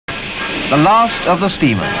the last of the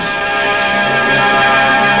steamers.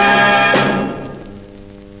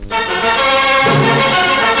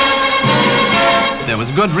 There was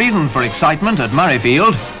good reason for excitement at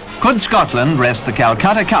Murrayfield. Could Scotland wrest the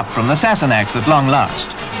Calcutta Cup from the Sassenachs at long last?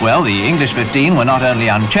 Well, the English 15 were not only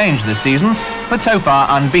unchanged this season, but so far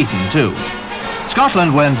unbeaten too.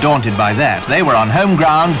 Scotland weren't daunted by that. They were on home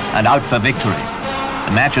ground and out for victory.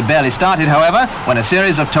 The match had barely started, however, when a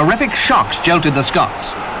series of terrific shocks jolted the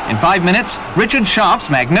Scots. In 5 minutes, Richard Sharp's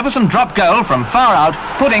magnificent drop goal from far out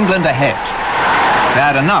put England ahead.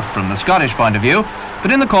 Bad enough from the Scottish point of view,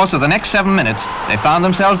 but in the course of the next 7 minutes, they found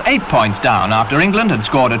themselves 8 points down after England had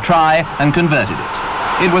scored a try and converted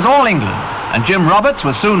it. It was all England, and Jim Roberts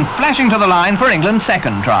was soon flashing to the line for England's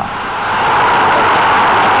second try.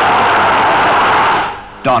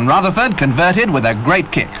 Don Rutherford converted with a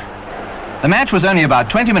great kick. The match was only about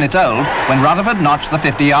 20 minutes old when Rutherford notched the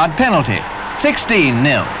 50-yard penalty.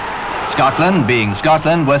 16-0. Scotland, being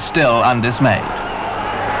Scotland, was still undismayed.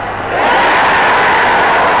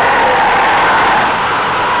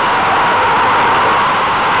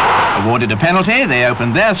 Awarded a penalty, they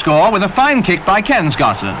opened their score with a fine kick by Ken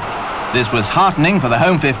Scotland. This was heartening for the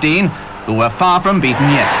home 15, who were far from beaten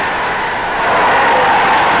yet.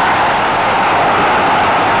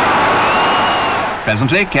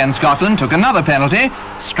 Presently, Ken Scotland took another penalty,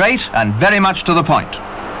 straight and very much to the point.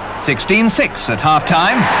 16-6 at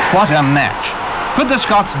half-time. What a match. Could the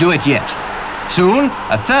Scots do it yet? Soon,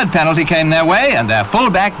 a third penalty came their way, and their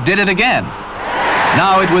full-back did it again.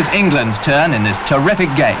 Now it was England's turn in this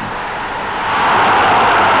terrific game.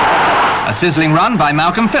 A sizzling run by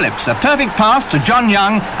Malcolm Phillips, a perfect pass to John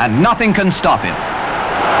Young, and nothing can stop him.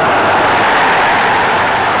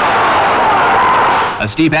 A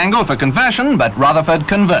steep angle for conversion, but Rutherford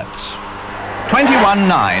converts.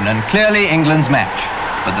 21-9, and clearly England's match.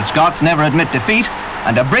 But the Scots never admit defeat,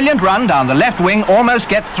 and a brilliant run down the left wing almost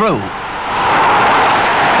gets through.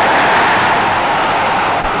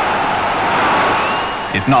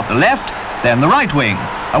 If not the left, then the right wing.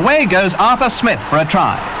 Away goes Arthur Smith for a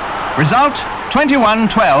try. Result,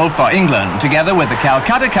 21-12 for England, together with the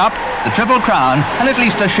Calcutta Cup, the Triple Crown, and at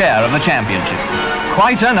least a share of the championship.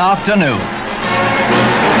 Quite an afternoon.